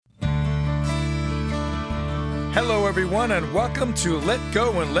Hello, everyone, and welcome to Let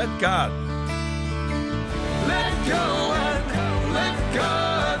Go and Let God. Let go and let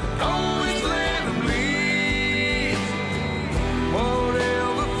God always let Him lead.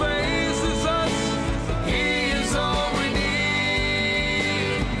 Whatever faces us, He is all we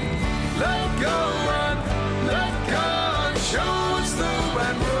need. Let go and let God show us the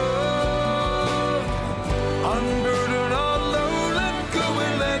right road. Unburden our load, let go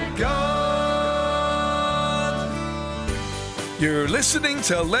and let God. You're listening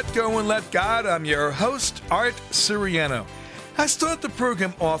to Let Go and Let God. I'm your host, Art Siriano. I start the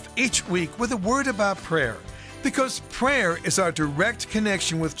program off each week with a word about prayer, because prayer is our direct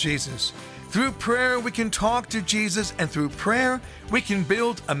connection with Jesus. Through prayer, we can talk to Jesus, and through prayer, we can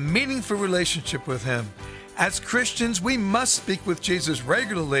build a meaningful relationship with Him. As Christians, we must speak with Jesus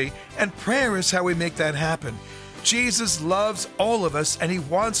regularly, and prayer is how we make that happen. Jesus loves all of us, and He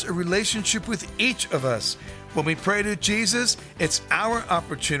wants a relationship with each of us. When we pray to Jesus, it's our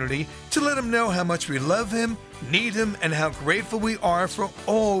opportunity to let Him know how much we love Him, need Him, and how grateful we are for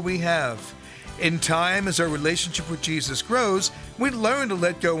all we have. In time, as our relationship with Jesus grows, we learn to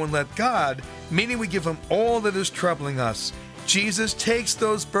let go and let God, meaning we give Him all that is troubling us. Jesus takes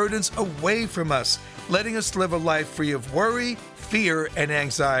those burdens away from us, letting us live a life free of worry, fear, and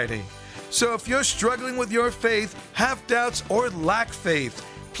anxiety. So if you're struggling with your faith, have doubts, or lack faith,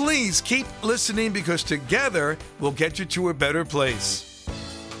 please keep listening, because together we'll get you to a better place.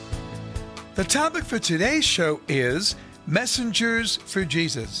 The topic for today's show is Messengers for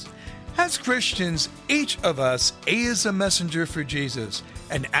Jesus. As Christians, each of us is a messenger for Jesus.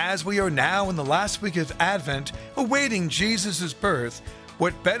 And as we are now in the last week of Advent, awaiting Jesus' birth,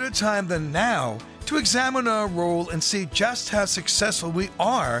 what better time than now to examine our role and see just how successful we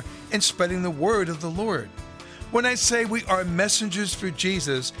are in spreading the word of the Lord. When I say we are messengers for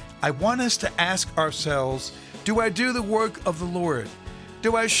Jesus, I want us to ask ourselves, do I do the work of the Lord?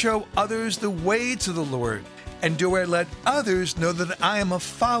 Do I show others the way to the Lord? And do I let others know that I am a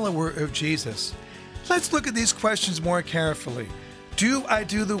follower of Jesus? Let's look at these questions more carefully. Do I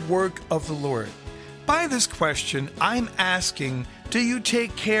do the work of the Lord? By this question, I'm asking, do you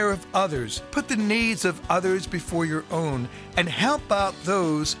take care of others, put the needs of others before your own, and help out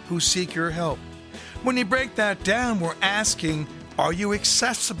those who seek your help? When you break that down, we're asking, are you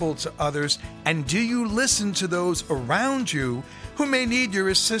accessible to others, and do you listen to those around you who may need your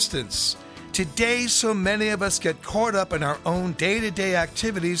assistance? Today, so many of us get caught up in our own day-to-day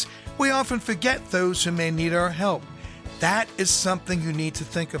activities, we often forget those who may need our help. That is something you need to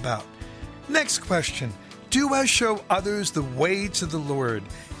think about. Next question, do I show others the way to the Lord?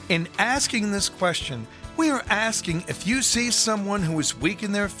 In asking this question, we are asking if you see someone who is weak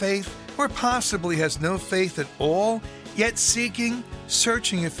in their faith, or possibly has no faith at all, yet searching,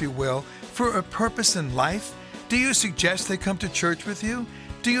 if you will, for a purpose in life, do you suggest they come to church with you?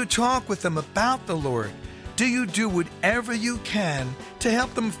 Do you talk with them about the Lord? Do you do whatever you can to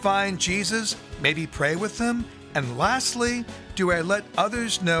help them find Jesus, maybe pray with them? And lastly, do I let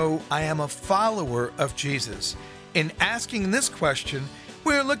others know I am a follower of Jesus? In asking this question,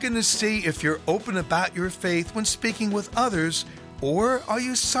 we're looking to see if you're open about your faith when speaking with others, or are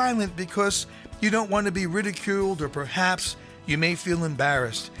you silent because you don't want to be ridiculed, or perhaps you may feel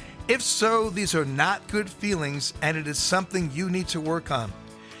embarrassed? If so, these are not good feelings, and it is something you need to work on.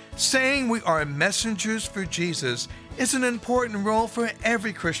 Saying we are messengers for Jesus is an important role for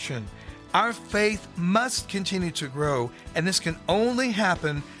every Christian. Our faith must continue to grow, and this can only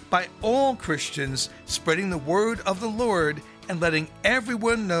happen by all Christians spreading the word of the Lord and letting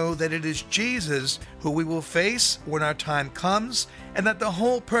everyone know that it is Jesus who we will face when our time comes, and that the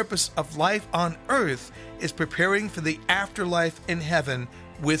whole purpose of life on earth is preparing for the afterlife in heaven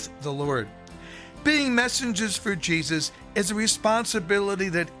with the Lord. Being messengers for Jesus is a responsibility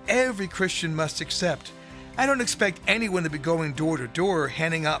that every Christian must accept. I don't expect anyone to be going door to door,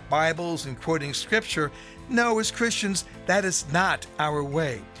 handing out Bibles and quoting Scripture. No, as Christians, that is not our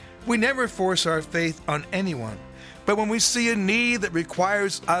way. We never force our faith on anyone. But when we see a need that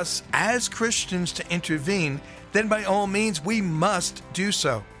requires us as Christians to intervene, then by all means we must do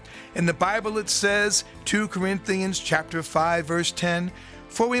so. In the Bible it says, 2 Corinthians chapter 5, verse 10,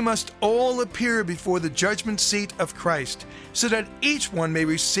 "For we must all appear before the judgment seat of Christ, so that each one may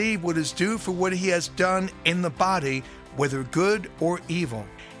receive what is due for what he has done in the body, whether good or evil."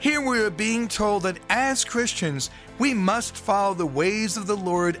 Here we are being told that as Christians, we must follow the ways of the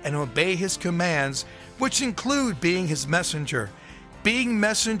Lord and obey His commands, which include being His messenger. Being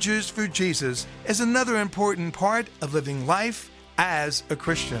messengers for Jesus is another important part of living life as a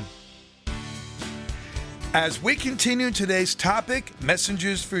Christian. As we continue today's topic,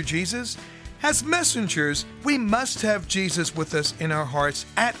 Messengers for Jesus, As messengers, we must have Jesus with us in our hearts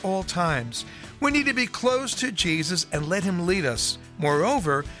at all times. We need to be close to Jesus and let him lead us.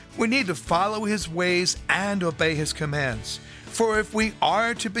 Moreover, we need to follow his ways and obey his commands. For if we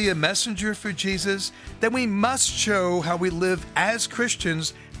are to be a messenger for Jesus, then we must show how we live as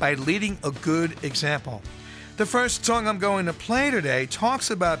Christians by leading a good example. The first song I'm going to play today talks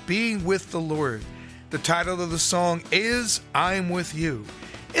about being with the Lord. The title of the song is I'm With You.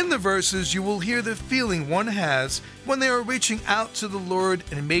 In the verses, you will hear the feeling one has when they are reaching out to the Lord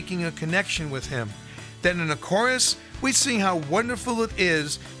and making a connection with him. Then in the chorus, we sing how wonderful it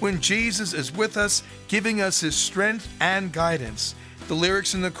is when Jesus is with us, giving us his strength and guidance. The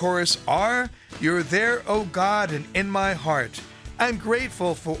lyrics in the chorus are, "You're there, O God, and in my heart. I'm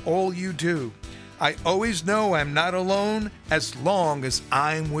grateful for all you do. I always know I'm not alone as long as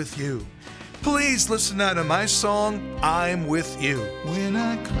I'm with you." Please listen now to my song, I'm With You. When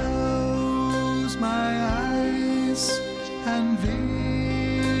I close my eyes and visualize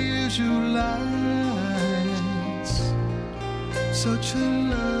such a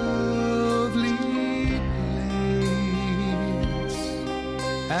lovely place,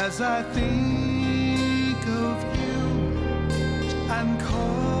 as I think of you and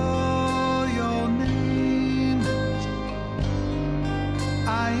call your name,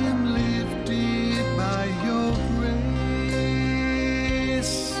 I am lifted by your grace.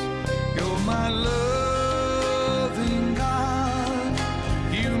 You're my loving God.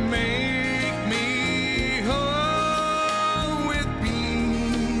 You make me whole with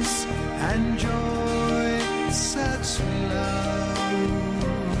peace and joy, such love.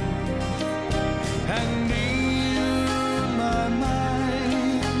 And in my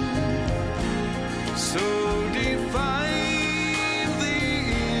mind, so divine,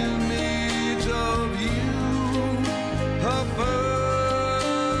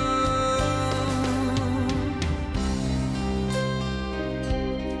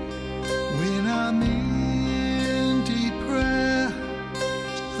 when I'm in deep prayer,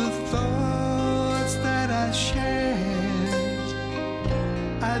 the thoughts that I share,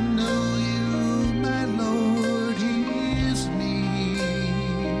 I know you, my Lord, hears me,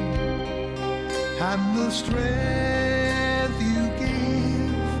 and the strength you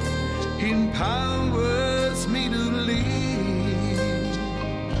give empowers me to live.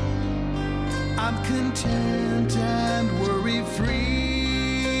 I'm content and worry-free.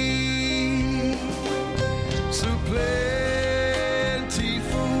 So plentiful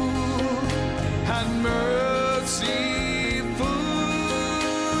and merciful,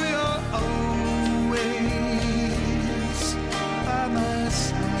 you're always by my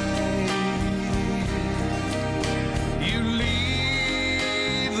side. You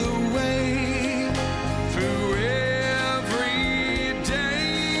lead the way through every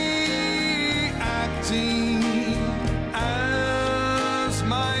day, acting as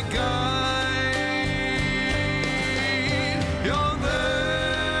my guide. You're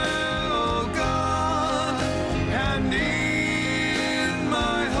there, oh God, and in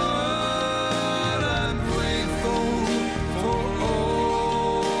my heart I'm grateful for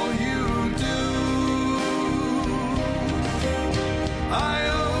all you do. I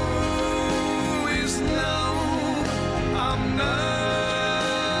always know I'm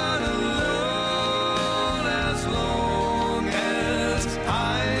not alone as long as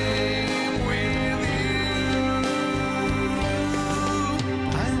I'm with you.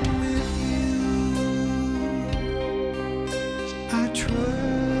 I'm with you. I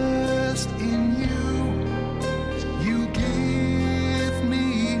trust in you. You give me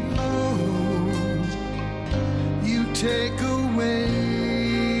hope. You take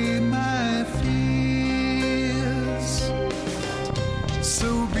away my fears.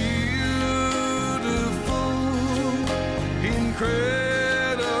 So beautiful,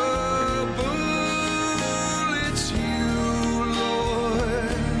 incredible, it's you,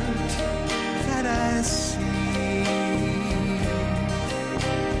 Lord, that I see.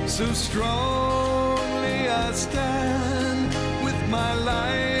 So strongly I stand with my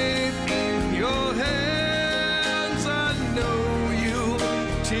life in your hands. I know you'll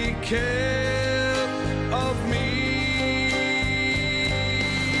take care of me.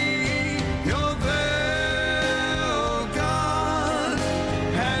 You're there, oh God,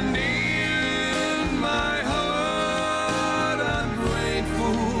 and in my heart I'm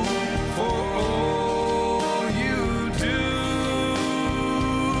grateful for all you do.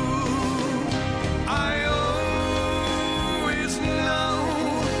 I always know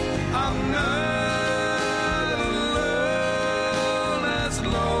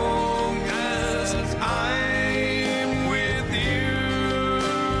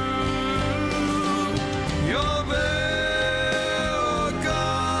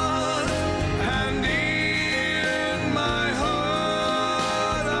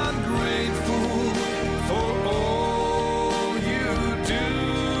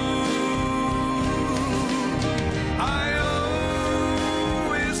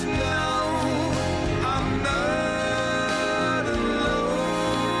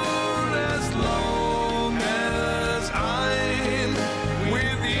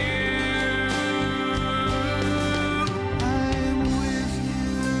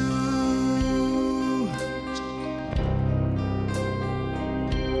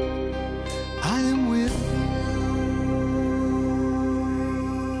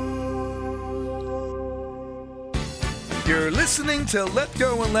You're listening to Let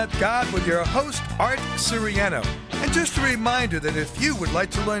Go and Let God with your host, Art Siriano. And just a reminder that if you would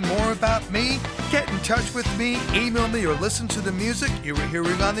like to learn more about me, get in touch with me, email me, or listen to the music you were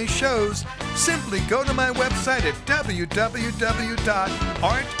hearing on these shows, simply go to my website at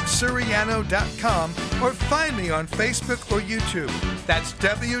www.artsiriano.com or find me on Facebook or YouTube. That's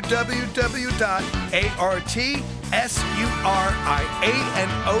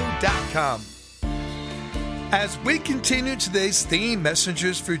www.artsuriano.com. As we continue today's theme,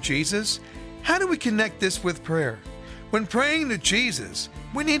 Messengers for Jesus, how do we connect this with prayer? When praying to Jesus,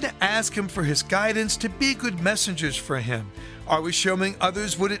 we need to ask Him for His guidance to be good messengers for Him. Are we showing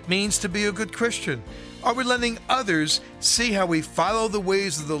others what it means to be a good Christian? Are we letting others see how we follow the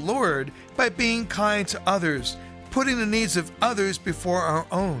ways of the Lord by being kind to others, putting the needs of others before our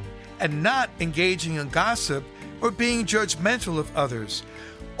own, and not engaging in gossip or being judgmental of others?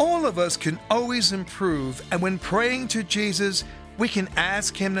 All of us can always improve, and when praying to Jesus, we can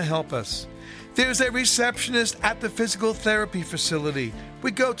ask Him to help us. There's a receptionist at the physical therapy facility we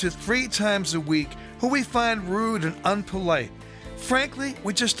go to 3 times a week who we find rude and unpolite. Frankly,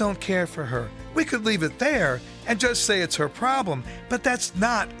 we just don't care for her. We could leave it there and just say it's her problem, but that's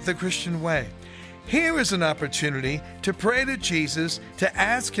not the Christian way. Here is an opportunity to pray to Jesus, to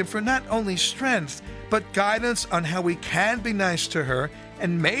ask Him for not only strength, but guidance on how we can be nice to her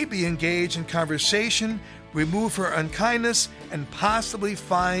and maybe engage in conversation, remove her unkindness, and possibly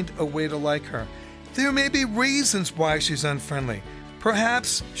find a way to like her. There may be reasons why she's unfriendly.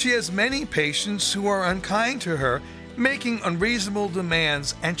 Perhaps she has many patients who are unkind to her, making unreasonable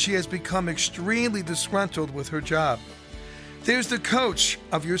demands, and she has become extremely disgruntled with her job. There's the coach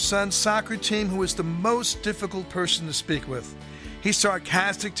of your son's soccer team who is the most difficult person to speak with. He's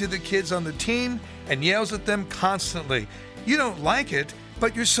sarcastic to the kids on the team and yells at them constantly. You don't like it,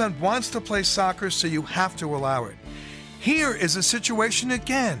 but your son wants to play soccer, so you have to allow it. Here is a situation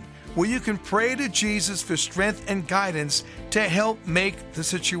again where you can pray to Jesus for strength and guidance to help make the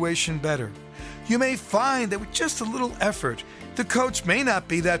situation better. You may find that with just a little effort, the coach may not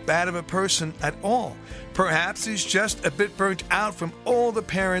be that bad of a person at all. Perhaps he's just a bit burnt out from all the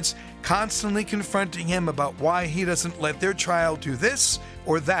parents constantly confronting him about why he doesn't let their child do this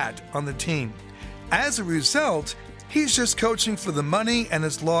or that on the team. As a result, he's just coaching for the money and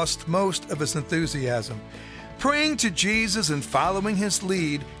has lost most of his enthusiasm. Praying to Jesus and following His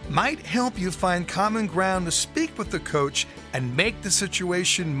lead might help you find common ground to speak with the coach and make the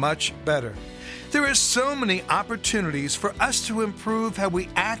situation much better. There are so many opportunities for us to improve how we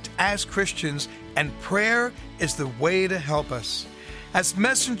act as Christians, and prayer is the way to help us. As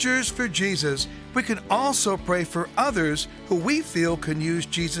messengers for Jesus, we can also pray for others who we feel can use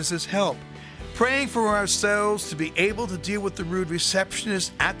Jesus' help. Praying for ourselves to be able to deal with the rude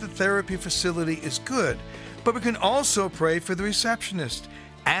receptionist at the therapy facility is good, but we can also pray for the receptionist,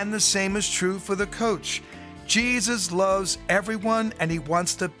 and the same is true for the coach. Jesus loves everyone, and He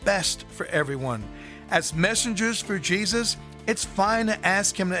wants the best for everyone. As messengers for Jesus, it's fine to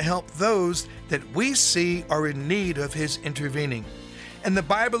ask Him to help those that we see are in need of His intervening. In the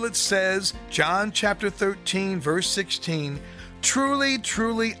Bible it says, John chapter 13, verse 16, "Truly,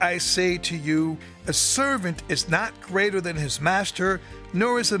 truly, I say to you, a servant is not greater than his master,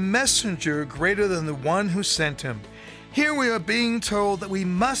 nor is a messenger greater than the one who sent him." Here we are being told that we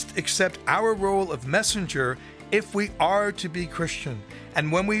must accept our role of messenger if we are to be Christian.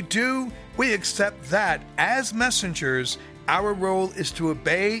 And when we do, we accept that as messengers, our role is to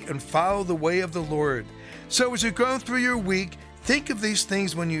obey and follow the way of the Lord. So as you go through your week, think of these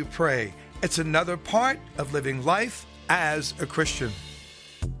things when you pray. It's another part of living life as a Christian.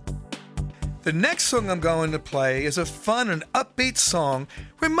 The next song I'm going to play is a fun and upbeat song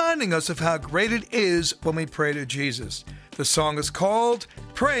reminding us of how great it is when we pray to Jesus. The song is called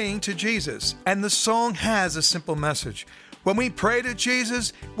Praying to Jesus, and the song has a simple message. When we pray to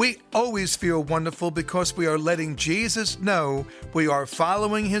Jesus, we always feel wonderful because we are letting Jesus know we are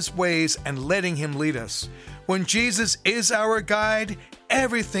following His ways and letting Him lead us. When Jesus is our guide,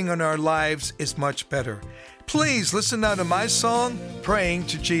 everything in our lives is much better. Please listen now to my song, Praying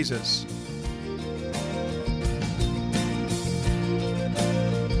to Jesus.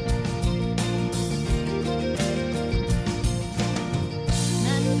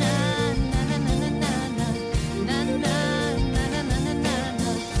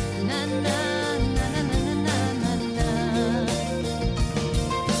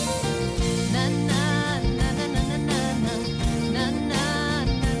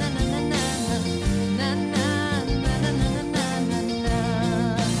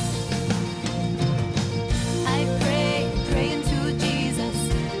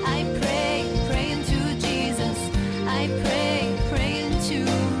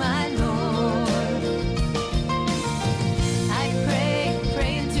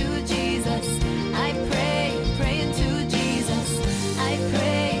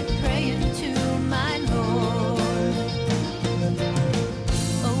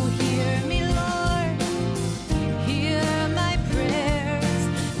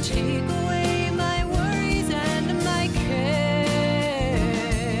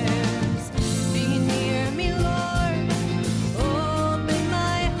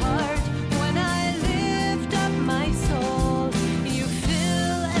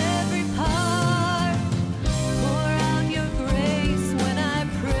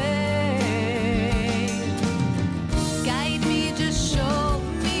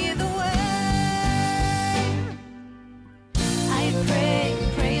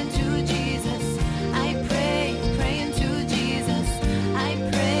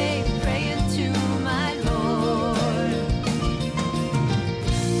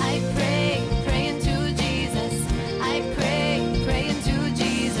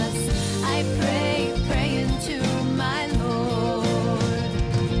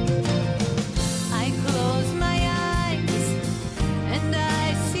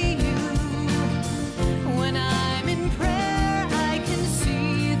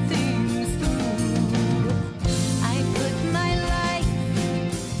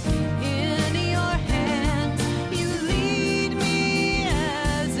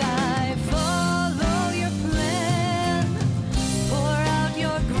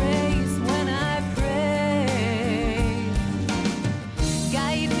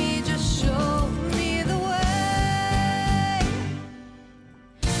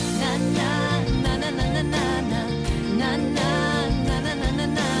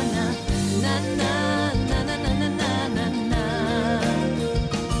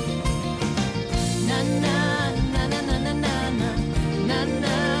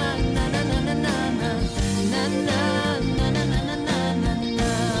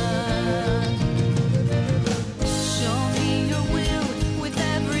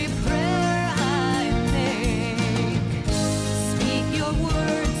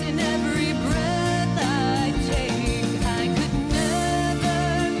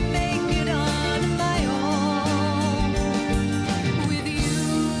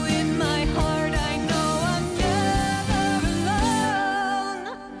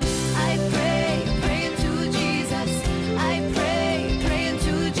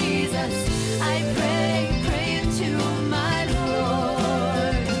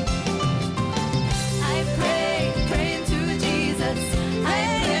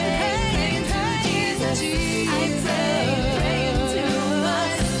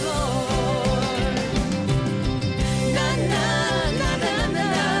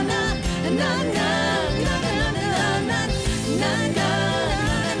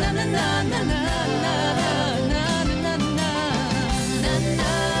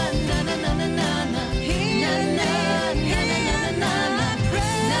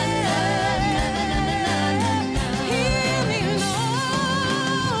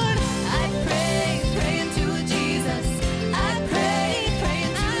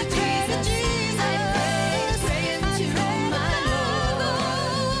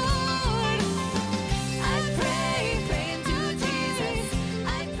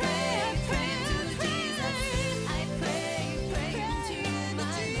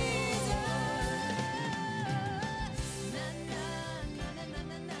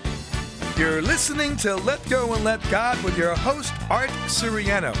 You're listening to Let Go and Let God with your host, Art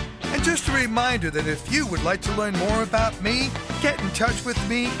Siriano. And just a reminder that if you would like to learn more about me, get in touch with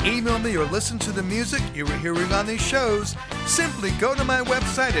me, email me, or listen to the music you were hearing on these shows, simply go to my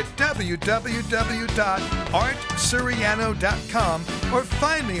website at www.artsiriano.com or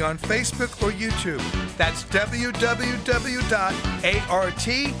find me on Facebook or YouTube. That's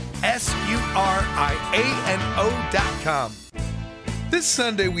www.artsuriano.com. This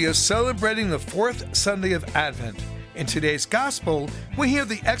Sunday, we are celebrating the fourth Sunday of Advent. In today's Gospel, we hear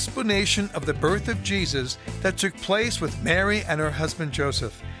the explanation of the birth of Jesus that took place with Mary and her husband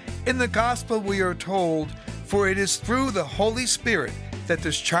Joseph. In the Gospel, we are told, "For it is through the Holy Spirit that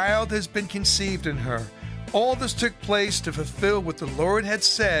this child has been conceived in her. All this took place to fulfill what the Lord had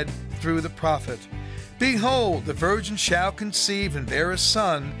said through the prophet. Behold, the virgin shall conceive and bear a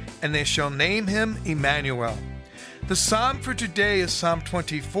son, and they shall name him Emmanuel." The psalm for today is Psalm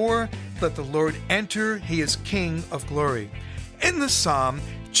 24, "Let the Lord enter, he is King of glory." In the psalm,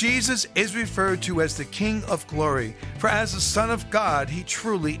 Jesus is referred to as the King of glory, for as the Son of God, he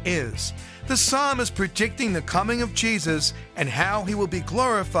truly is. The psalm is predicting the coming of Jesus and how he will be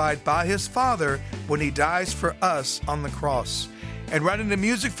glorified by his Father when he dies for us on the cross. And writing the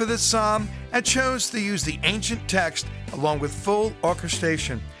music for this psalm, I chose to use the ancient text along with full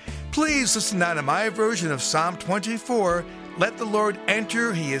orchestration. Please listen now to my version of Psalm 24, "Let the Lord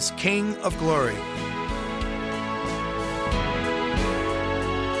enter, he is King of glory."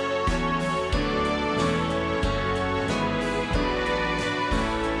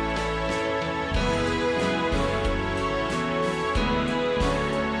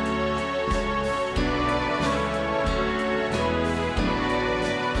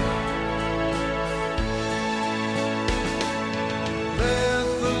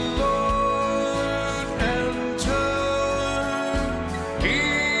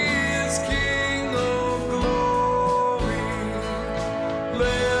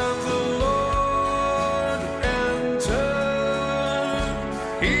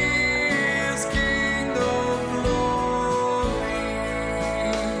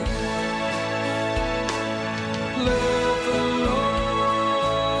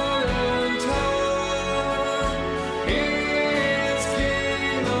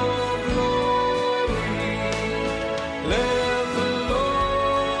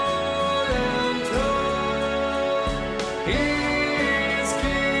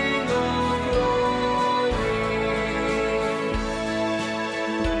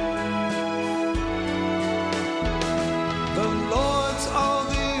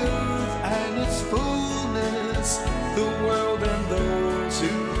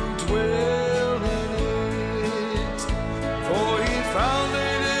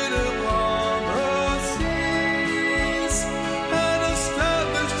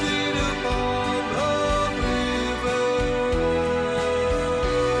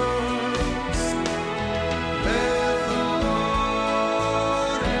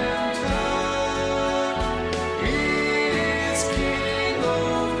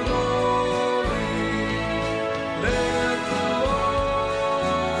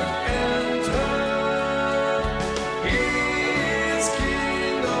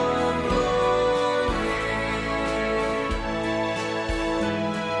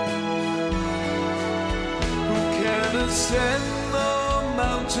 Ascend the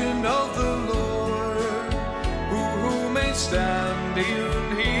mountain of the Lord, who may stand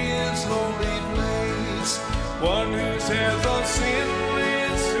in his holy place, one whose hands are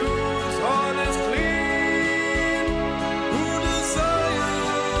sinless, whose heart is clean, who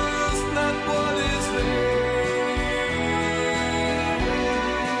desires not what is vain.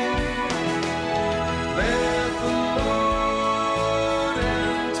 Let the Lord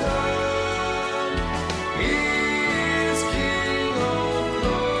enter, he is King of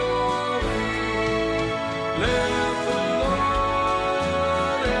glory. Let the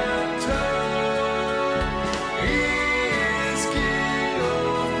Lord enter, he is King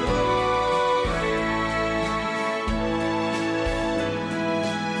of glory.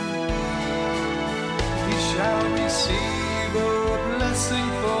 He shall receive a blessing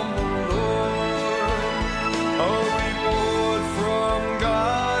from the Lord, a reward from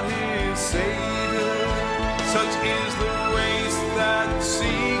God his Savior. Such is the race that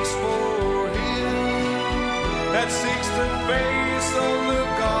seeks for him, that seeks the face of the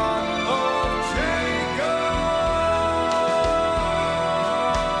God of Jacob.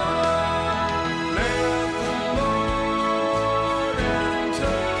 Let the Lord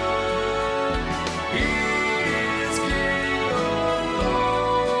enter, he is King of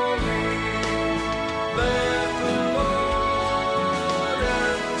glory. Let the Lord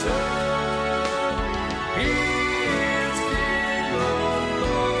enter,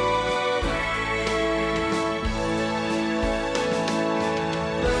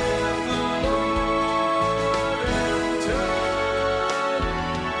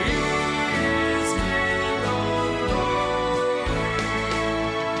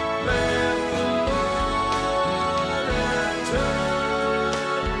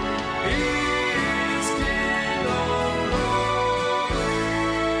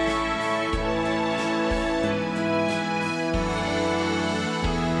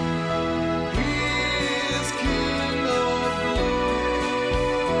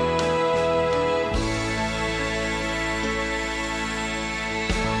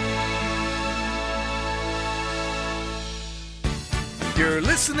 You're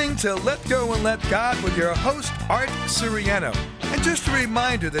listening to Let Go and Let God with your host, Art Siriano. And just a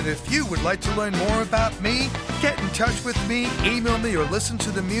reminder that if you would like to learn more about me, get in touch with me, email me, or listen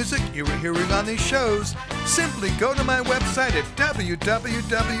to the music you were hearing on these shows, simply go to my website at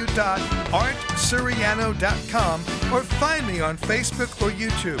www.artsiriano.com or find me on Facebook or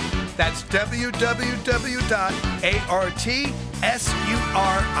YouTube. That's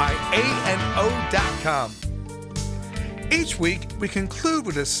www.artsuriano.com. Each week, we conclude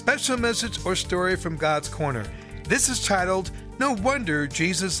with a special message or story from God's Corner. This is titled, No Wonder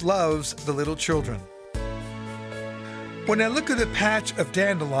Jesus Loves the Little Children. When I look at a patch of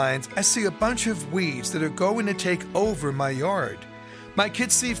dandelions, I see a bunch of weeds that are going to take over my yard. My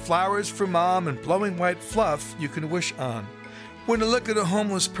kids see flowers for Mom and blowing white fluff you can wish on. When I look at a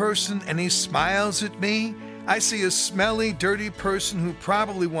homeless person and he smiles at me, I see a smelly, dirty person who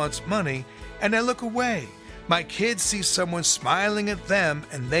probably wants money, and I look away. My kids see someone smiling at them,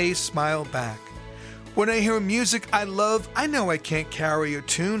 and they smile back. When I hear music I love, I know I can't carry a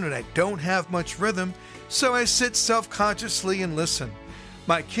tune and I don't have much rhythm, so I sit self-consciously and listen.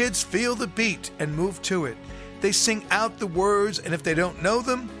 My kids feel the beat and move to it. They sing out the words, and if they don't know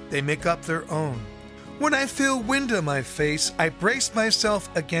them, they make up their own. When I feel wind on my face, I brace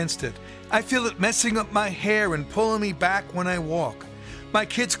myself against it. I feel it messing up my hair and pulling me back when I walk. My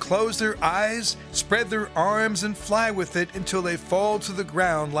kids close their eyes, spread their arms, and fly with it until they fall to the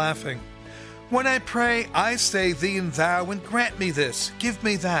ground laughing. When I pray, I say thee and thou, and grant me this, give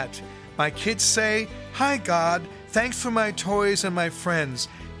me that. My kids say, Hi God, thanks for my toys and my friends.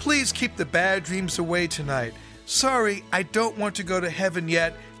 Please keep the bad dreams away tonight. Sorry, I don't want to go to heaven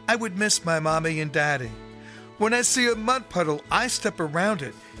yet. I would miss my mommy and daddy. When I see a mud puddle, I step around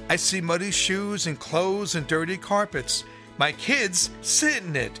it. I see muddy shoes and clothes and dirty carpets. My kids sit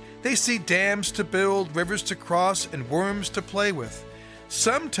in it. They see dams to build, rivers to cross, and worms to play with.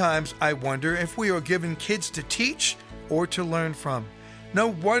 Sometimes I wonder if we are given kids to teach or to learn from. No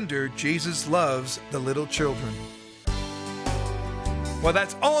wonder Jesus loves the little children. Well,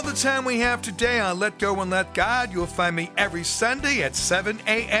 that's all the time we have today on Let Go and Let God. You'll find me every Sunday at 7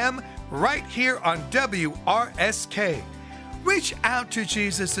 a.m. right here on WRSK. Reach out to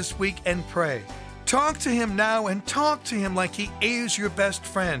Jesus this week and pray. Talk to him now and talk to him like he is your best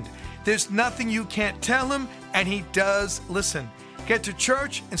friend. There's nothing you can't tell him, and he does listen. Get to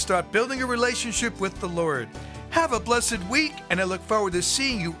church and start building a relationship with the Lord. Have a blessed week, and I look forward to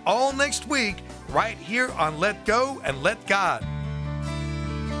seeing you all next week right here on Let Go and Let God.